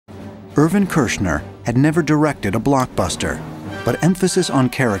Irvin Kershner had never directed a blockbuster, but emphasis on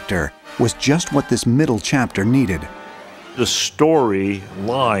character was just what this middle chapter needed. The story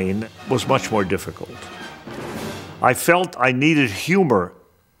line was much more difficult. I felt I needed humor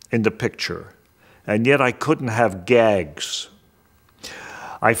in the picture, and yet I couldn't have gags.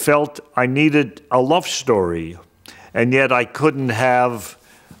 I felt I needed a love story, and yet I couldn't have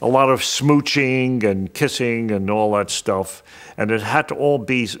a lot of smooching and kissing and all that stuff, and it had to all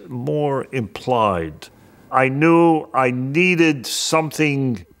be more implied. I knew I needed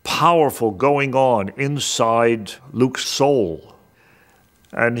something powerful going on inside Luke's soul.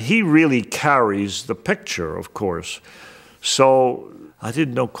 And he really carries the picture, of course. So I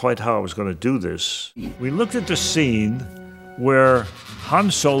didn't know quite how I was going to do this. We looked at the scene where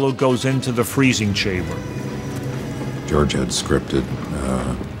Han Solo goes into the freezing chamber. George had scripted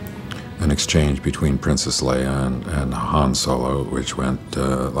an exchange between Princess Leia and Han Solo, which went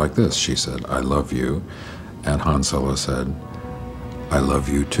like this. She said, "I love you," and Han Solo said, "I love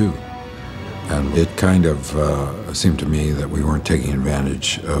you too." And it kind of seemed to me that we weren't taking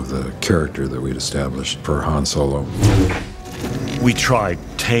advantage of the character that we'd established for Han Solo. We tried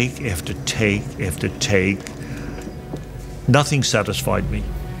take after take after take. Nothing satisfied me.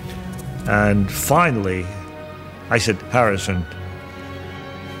 And finally, I said, "Harrison,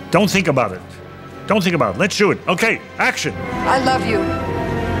 don't think about it. Don't think about it. Let's do it. Okay, action." I love you.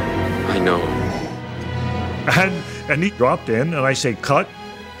 I know. And he dropped in, and I say, "Cut."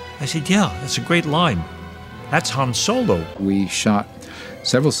 I said, "Yeah, that's a great line. That's Han Solo." We shot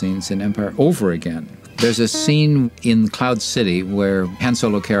several scenes in Empire over again. There's a scene in Cloud City where Han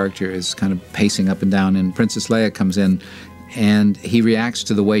Solo character is kind of pacing up and down, and Princess Leia comes in, and he reacts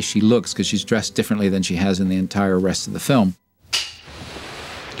to the way she looks because she's dressed differently than she has in the entire rest of the film.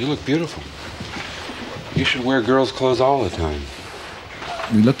 You look beautiful. You should wear girls' clothes all the time.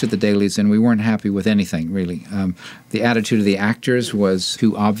 We looked at the dailies and we weren't happy with anything, really. The attitude of the actors was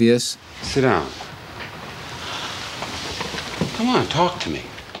too obvious. Sit down. Come on, talk to me.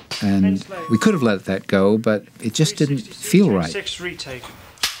 And we could have let that go, but it just didn't feel right. 6 retake.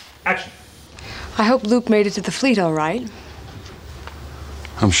 Action. I hope Luke made it to the fleet all right.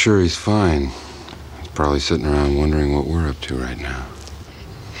 I'm sure he's fine. He's probably sitting around wondering what we're up to right now.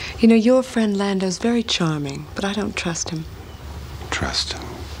 You know, your friend Lando's very charming, but I don't trust him. Trust him.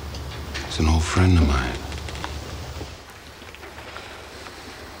 He's an old friend of mine.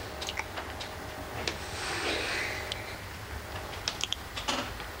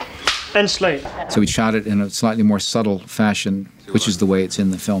 And Slade. So we shot it in a slightly more subtle fashion, which is the way it's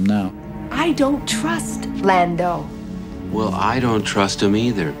in the film now. I don't trust Lando. Well, I don't trust him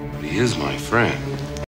either. He is my friend.